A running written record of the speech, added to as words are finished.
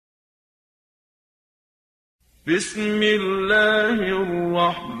بسم الله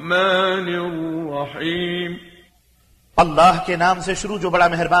الرحمن الرحيم اللہ کے نام سے شروع جو بڑا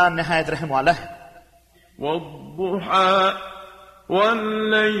مہربان نہایت رحم والا ہے. والضحى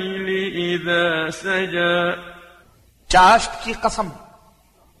والليل إذا سجى چاشت کی قسم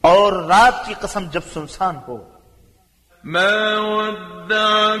اور رات کی قسم جب سنسان ہو. ما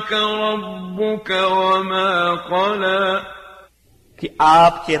ودعك ربك وما قلى کہ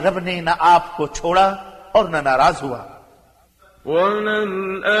آپ کے رب نے نہ آپ کو چھوڑا اور نہ ناراض ہوا.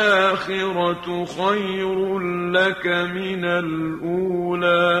 وَلَلْآخِرَةُ خَيْرٌ لَكَ مِنَ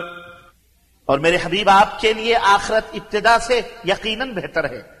الْأُولَى اور میرے حبیب آپ کے لیے آخرت ابتدا سے یقیناً بہتر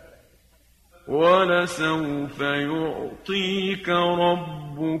ہے. وَلَسَوْفَ يُعْطِيكَ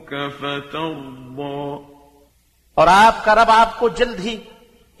رَبُّكَ فَتَرْضَى اور آپ کا رب آپ کو جلد ہی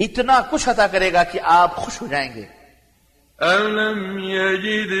اتنا کچھ عطا کرے گا کہ آپ خوش ہو جائیں گے. أَلَمْ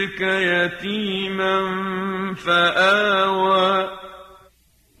يَجِدْكَ يَتِيمًا فَآوَى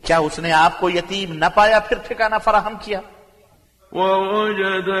کیا اس نے آپ کو یتیم نہ پایا پھر ٹھکانہ فراہم کیا.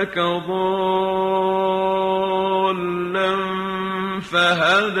 وَوَجَدَكَ ضَالًّا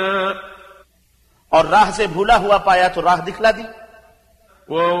فَهَدَى اور راہ سے بھولا ہوا پایا تو راہ دکھلا دی.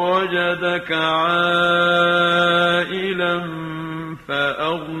 وَوَجَدَكَ عَائِلًا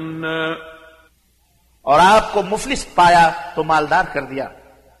فَأَغْنَى اور آپ کو مفلس پایا تو مالدار کر دیا.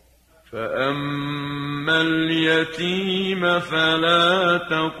 فَأَمَّا الْيَتِيمَ فَلَا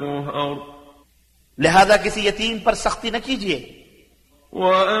تَقْهَرْ لہذا کسی یتیم پر سختی نہ کیجیے.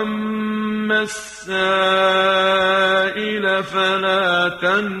 وَأَمَّا السَّائِلَ فَلَا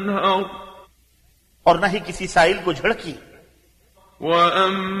تَنْهَرْ اور نہ ہی کسی سائل کو جھڑکی.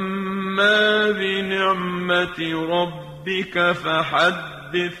 وَأَمَّا بِنِعْمَةِ رَبِّكَ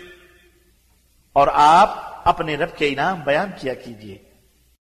فَحَدِّثْ اور آپ اپنے رب کے انعام بیان کیا کیجیے.